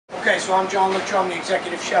Okay, so I'm John Lutcher, I'm the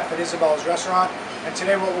executive chef at Isabella's restaurant, and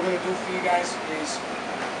today what we're going to do for you guys is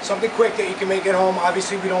something quick that you can make at home.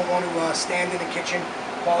 Obviously we don't want to stand in the kitchen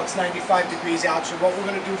while it's 95 degrees out, so what we're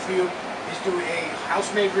going to do for you is do a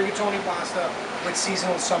house-made rigatoni pasta with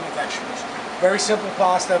seasonal summer vegetables. Very simple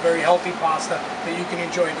pasta, very healthy pasta that you can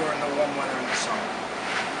enjoy during the warm weather in the summer.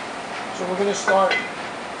 So we're going to start,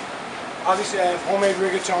 obviously I have homemade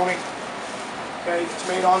rigatoni. Okay, it's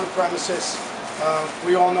made on the premises.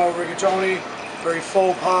 We all know rigatoni, very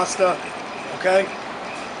full pasta, okay?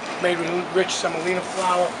 Made with rich semolina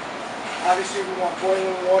flour. Obviously we want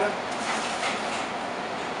boiling water.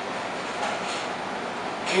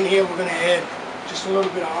 In here we're going to add just a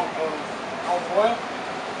little bit of olive oil.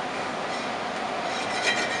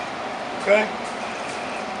 Okay?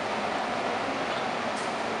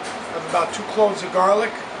 I have about 2 cloves of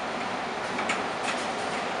garlic.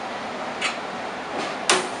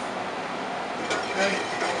 Okay,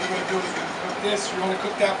 what we're going to do is we're going to cook this. We're going to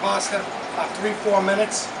cook that pasta about 3-4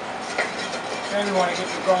 minutes. Okay, we want to get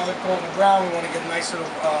the garlic golden brown. We want to get a nice little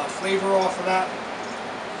flavor off of that.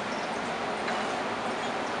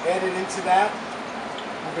 Add it into that.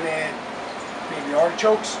 We're going to add baby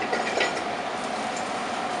artichokes.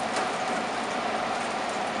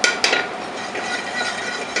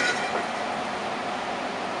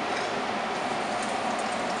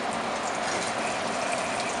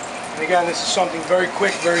 And again, this is something very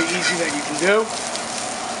quick, very easy that you can do.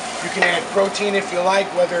 You can add protein if you like,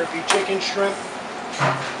 whether it be chicken, shrimp,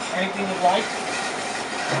 anything you like.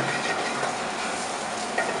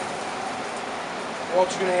 We're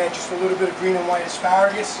also going to add just a little bit of green and white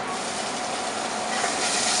asparagus.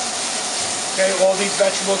 Okay, all these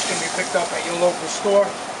vegetables can be picked up at your local store.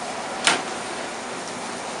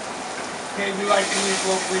 Okay, we like to use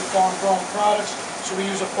locally farm-grown products, so we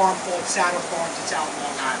use a farm called Saddle Farms. It's out in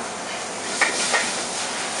Long Island.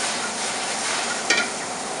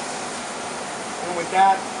 And with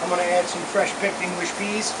that, I'm going to add some fresh picked English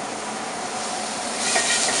peas.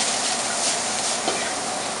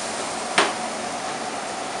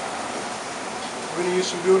 We're going to use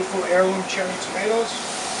some beautiful heirloom cherry tomatoes.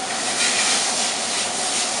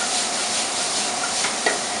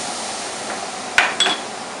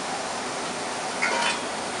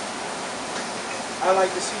 I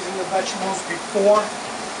like to season the vegetables before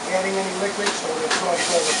adding any liquid so it absorbs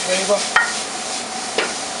all the flavor.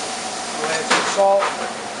 We'll add some salt, a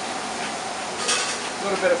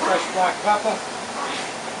little bit of fresh black pepper.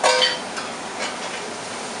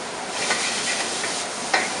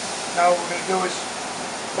 Now what we're going to do is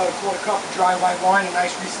about a 1/4 cup of dry white wine. A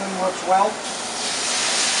nice Riesling works well.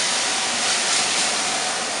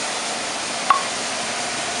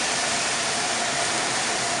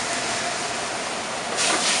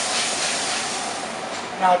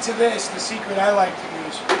 Now to this, the secret I like to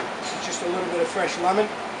use is just a little bit of fresh lemon.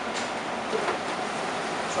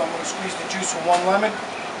 So I'm going to squeeze the juice of 1 lemon.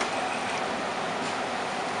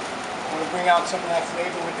 I'm going to bring out some of that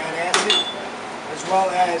flavor with that acid, as well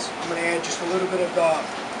as I'm going to add just a little bit of the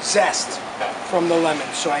zest from the lemon.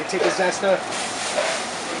 So I take a zester, a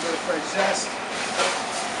little bit of fresh zest,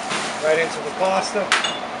 right into the pasta.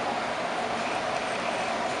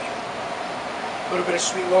 A little bit of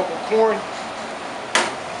sweet local corn.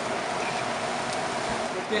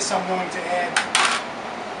 This I'm going to add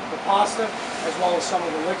the pasta as well as some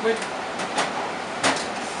of the liquid.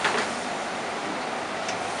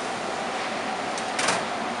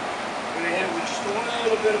 I'm going to hit it with just a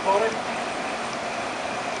little bit of butter.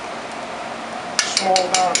 Small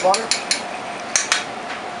amount of butter.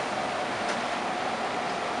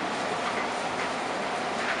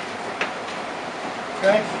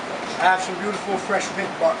 Okay. I have some beautiful fresh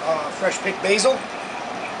picked basil.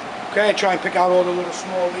 Okay, try and pick out all the little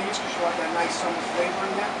small leaves because you want that nice summer flavor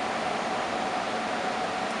in there.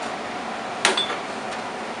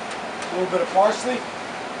 A little bit of parsley.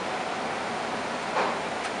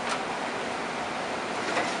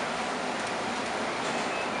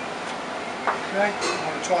 Okay, I'm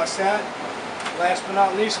going to toss that. Last but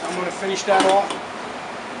not least, I'm going to finish that off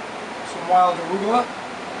with some wild arugula.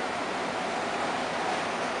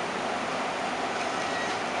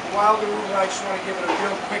 Wild arugula, I just want to give it a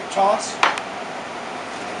real quick toss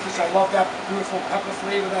because I love that beautiful pepper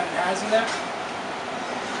flavor that it has in there.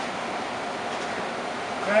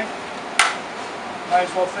 Okay, might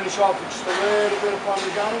as well finish off with just a little bit of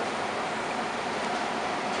Parmigiano.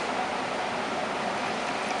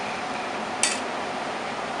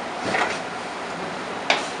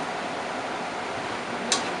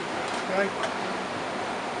 Okay,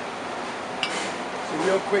 it's a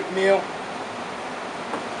real quick meal.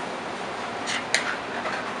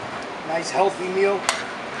 Nice healthy meal.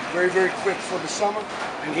 Very, very quick for the summer.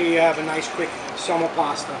 And here you have a nice quick summer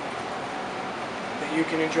pasta that you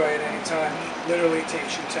can enjoy at any time. Literally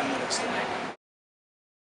takes you 10 minutes to make.